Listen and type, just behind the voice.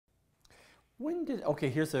When did, okay,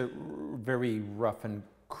 here's a very rough and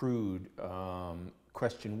crude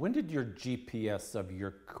question. When did your GPS of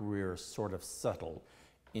your career sort of settle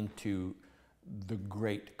into the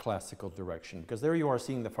great classical direction? Because there you are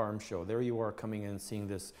seeing the farm show, there you are coming in seeing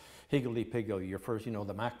this higgledy-piggledy, your first, you know,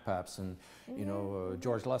 the Macpaps and, you know,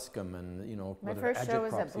 George Luscombe and, you know, my first show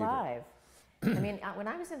was at Blythe. I mean, when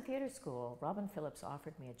I was in theatre school, Robin Phillips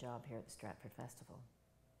offered me a job here at the Stratford Festival,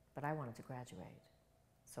 but I wanted to graduate,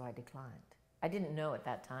 so I declined. I didn't know at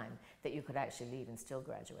that time that you could actually leave and still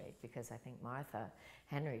graduate, because I think Martha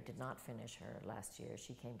Henry did not finish her last year.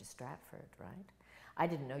 She came to Stratford, right? I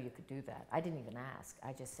didn't know you could do that. I didn't even ask.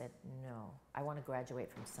 I just said, no, I want to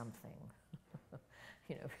graduate from something.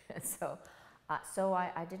 You know, so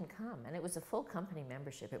I didn't come, and it was a full company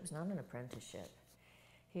membership. It was not an apprenticeship.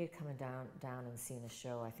 He had come down and seen a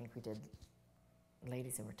show. I think we did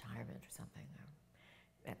Ladies in Retirement or something.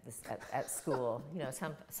 At school, you know,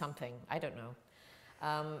 something, I don't know.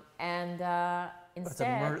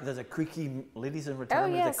 Instead... There's a creaky, Ladies in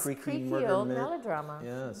Retirement, oh yes, a creaky old melodrama.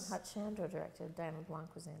 Yes. Hutch Chandra directed, Diana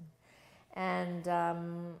Blanc was in.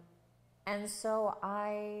 And so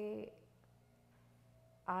I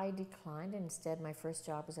declined, and instead my first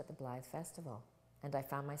job was at the Blythe Festival. And I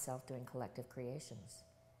found myself doing collective creations,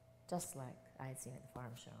 just like I had seen at the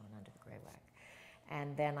farm show and Under the Grey Whack.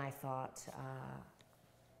 And then I thought,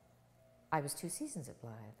 I was 2 seasons at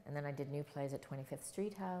Blythe, and then I did new plays at 25th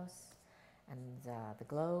Street House and the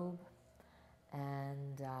Globe,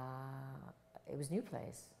 and it was new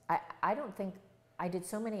plays. I don't think, I did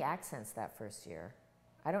so many accents that first year.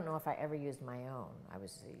 I don't know if I ever used my own. I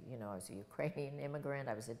was, you know, I was a Ukrainian immigrant,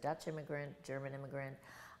 I was a Dutch immigrant, German immigrant,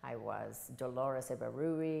 I was Dolores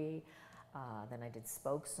Ebaruri, then I did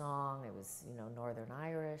spoke song, it was, you know, Northern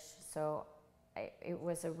Irish, so it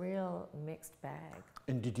was a real mixed bag.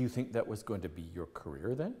 And did you think that was going to be your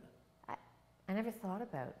career then? I never thought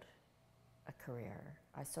about a career.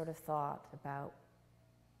 I sort of thought about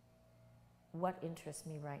what interests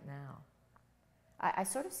me right now. I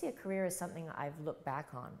sort of see a career as something I've looked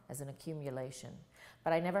back on, as an accumulation,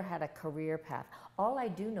 but I never had a career path. All I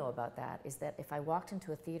do know about that is that if I walked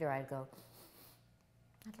into a theater, I'd go,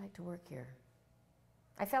 I'd like to work here.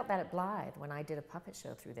 I felt that at Blythe when I did a puppet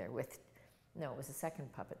show through there with, no, it was the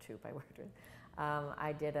second puppet troupe I worked with.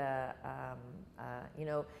 I did you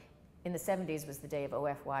know, in the 70s was the day of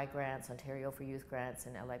OFY grants, Ontario for Youth grants,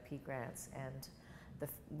 and LIP grants. And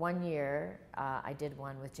one year, I did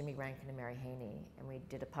one with Jimmy Rankin and Mary Haney, and we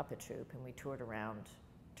did a puppet troupe, and we toured around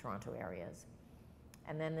Toronto areas.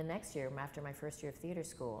 And then the next year, after my first year of theatre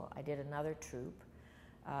school, I did another troupe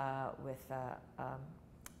with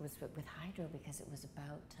Hydro, because it was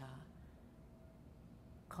about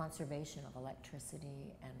conservation of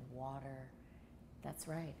electricity and water. That's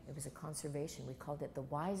right, it was a conservation. We called it The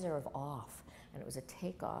Wiser of Off, and it was a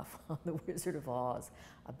takeoff on The Wizard of Oz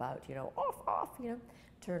about, you know, off, you know,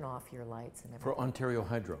 turn off your lights and everything. For Ontario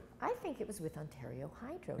Hydro? I think it was with Ontario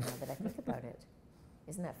Hydro, now that I think about it.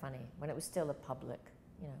 Isn't that funny? When it was still a public,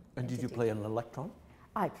 you know, And entity. did you play an electron?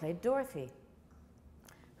 I played Dorothy,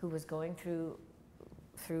 who was going through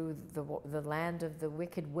the land of the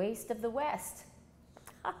wicked waste of the West.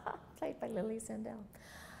 Played by Lily Sandell.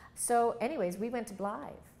 So anyways, we went to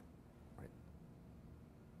Blythe. Right.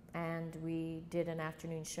 And we did an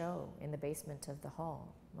afternoon show in the basement of the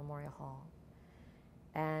hall, Memorial Hall.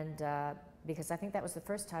 And because I think that was the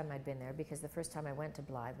first time I'd been there, because the first time I went to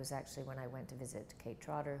Blythe was actually when I went to visit Kate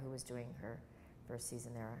Trotter, who was doing her first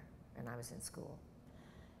season there, and I was in school.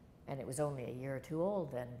 And it was only a year or two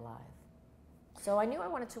old then, Blythe. So I knew I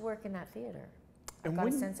wanted to work in that theatre. I got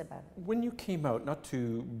a sense about it. When you came out, not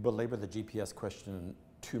to belabor the GPS question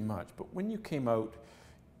too much, but when you came out,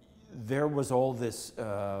 there was all this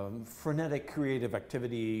frenetic creative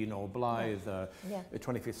activity, you know, Blythe,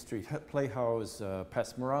 25th Street Playhouse,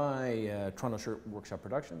 Passe Muraille, Toronto Shirt Workshop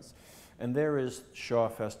Productions. And there is Shaw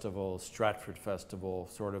Festival, Stratford Festival,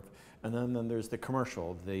 sort of, and then there's the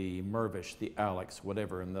commercial, the Mirvish, the Alex,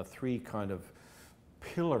 whatever, and the three kind of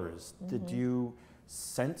pillars. Mm-hmm. Did you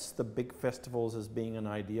sense the big festivals as being an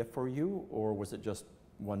idea for you, or was it just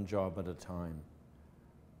one job at a time?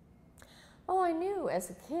 Oh, I knew as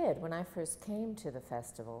a kid when I first came to the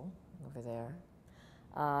festival over there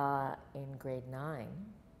in grade 9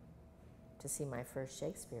 to see my first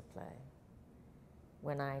Shakespeare play.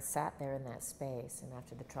 When I sat there in that space, and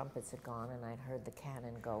after the trumpets had gone and I'd heard the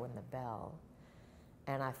cannon go and the bell,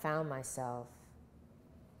 and I found myself,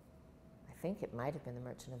 I think it might have been The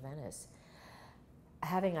Merchant of Venice,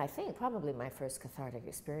 having, I think, probably my first cathartic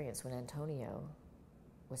experience when Antonio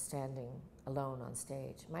was standing alone on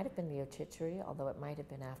stage. It might have been the Ochitchery, although it might have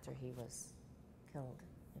been after he was killed.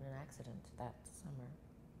 in an accident that summer.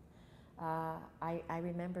 I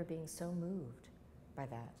remember being so moved by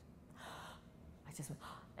that. I just went,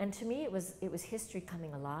 and to me it was history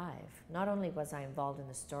coming alive. Not only was I involved in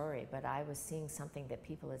the story, but I was seeing something that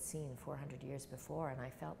people had seen 400 years before, and I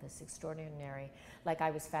felt this extraordinary, like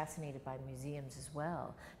I was fascinated by museums as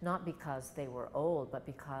well, not because they were old, but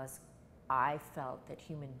because I felt that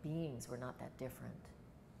human beings were not that different,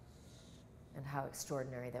 and how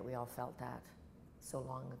extraordinary that we all felt that so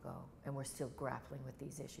long ago, and we're still grappling with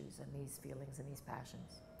these issues and these feelings and these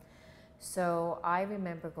passions. So I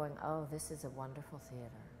remember going, oh, this is a wonderful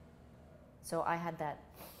theater. So I had that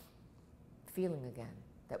feeling again,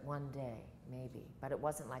 that one day, maybe, but it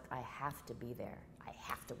wasn't like I have to be there, I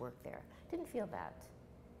have to work there. Didn't feel that.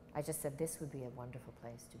 I just said this would be a wonderful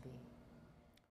place to be.